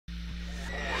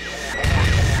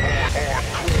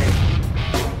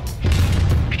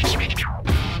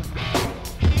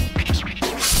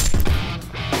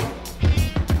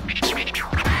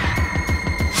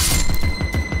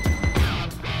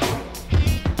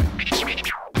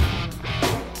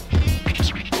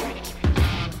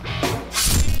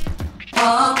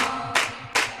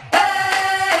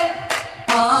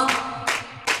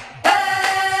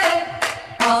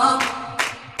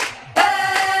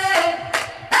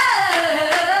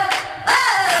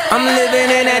I'm living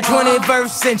in that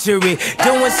 21st century,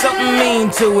 doing something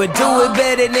mean to it. Do it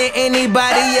better than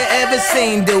anybody you ever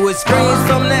seen do it. Screams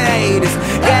from the haters,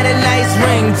 got a nice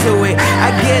ring to it.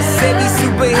 I guess every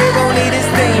superhero need his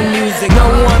theme music.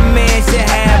 No one man should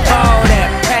have all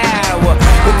that power.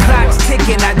 The clock's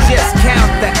ticking, I just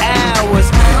count the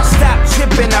hours. Stop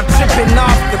tripping, I'm tripping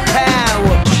off the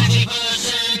power.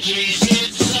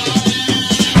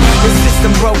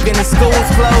 Broken, the school's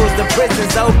closed, the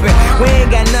prison's open. We ain't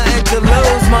got nothing to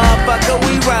lose, motherfucker,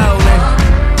 we rollin'.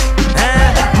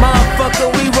 Motherfucker,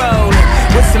 we rollin'.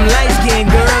 With some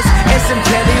light-skinned girls and some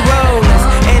Kelly Rollins.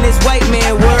 In this white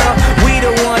man world, we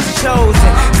the ones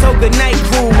chosen. So good night,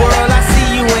 cool world, I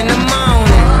see you in the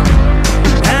morning.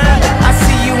 I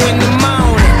see you in the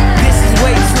morning. This is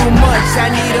way too much, I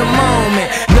need a moment.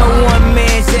 No one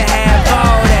man should have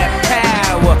all that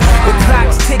power. The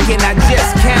clock's ticking, I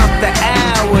just count the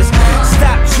hours.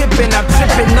 Stop tripping, I'm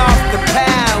tripping off the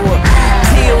power.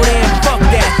 Till then, fuck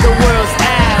that, the world's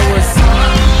ours.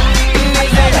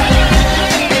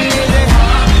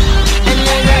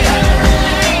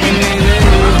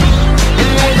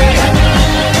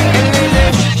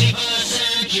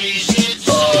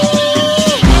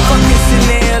 Fucking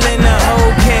Chanel and the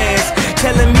whole cast.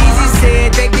 Tell them Easy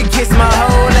said they could kiss my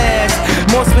whole ass.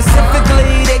 More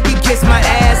specifically, they could kiss my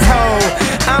asshole.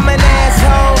 I'm an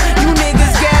asshole, you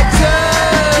niggas got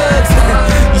drugs.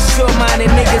 You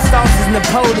sure-minded niggas, thoughts is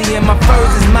Napoleon. My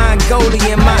furs is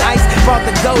Mongolian. My ice brought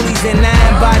the goalies, and I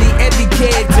embody every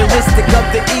characteristic of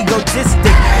the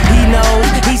egotistic. He knows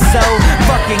he's so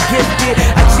fucking gifted.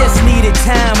 I just needed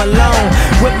time alone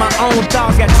with my own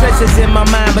thoughts. Got treasures in my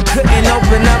mind, but couldn't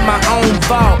open up my own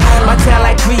vault. My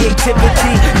talent,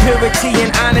 creativity, purity,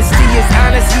 and honesty is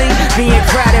honestly being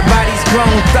crowded by these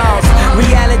grown thoughts.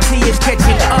 Reality is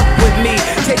catching up with me,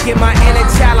 taking my inner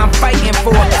child, I'm fighting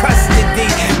for custody.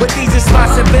 With these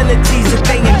responsibilities that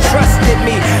they entrusted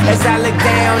me, as I look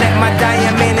down at my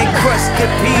diamond encrusted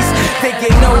piece,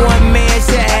 thinking no one man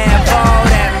should have all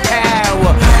that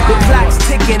power. The clock's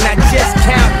ticking, I just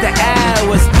count the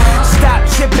hours. Stop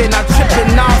tripping, I'm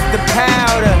tripping off the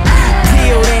powder.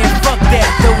 Till then, fuck that,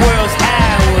 the world's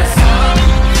ours.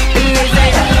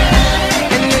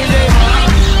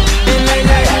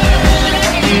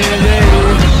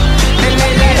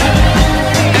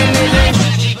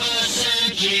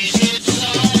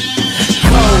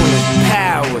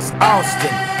 Austin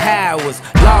Powers,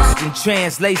 lost in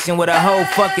translation with a whole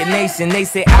fucking nation. They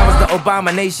say I was the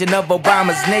abomination of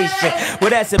Obama's nation.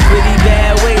 Well, that's a pretty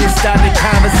bad way to start the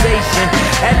conversation.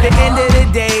 At the end of the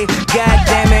day,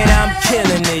 goddamn it, I'm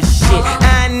killing this shit.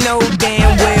 I know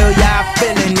damn well y'all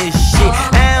feeling this shit.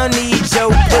 I don't need your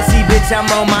pussy, bitch, I'm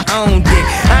on my own dick.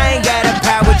 I ain't got a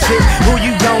power trip, who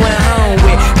you going home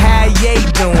with? How you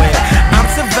doing? I'm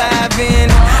surviving.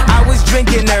 I was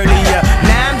drinking earlier,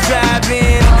 now I'm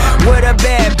driving. What a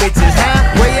bad bitches,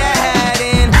 huh? Where you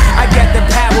hiding? I got the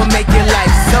power, make your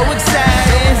life so exciting.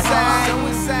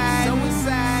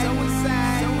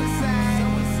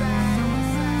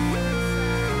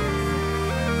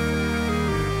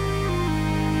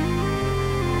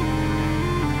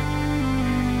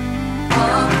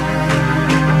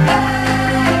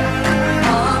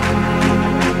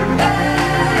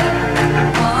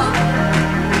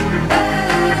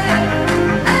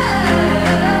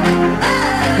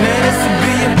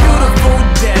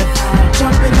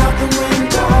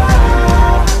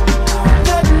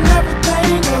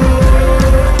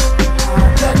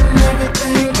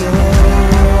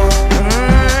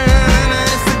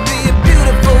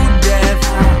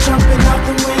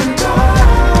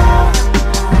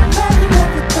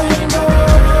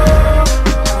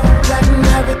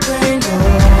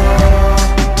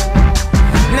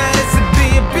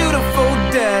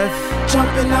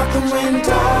 Jumping out the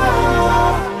window,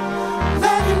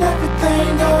 letting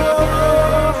everything go,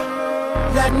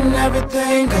 letting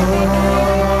everything go.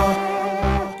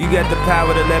 You got the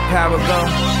power to let power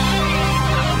go.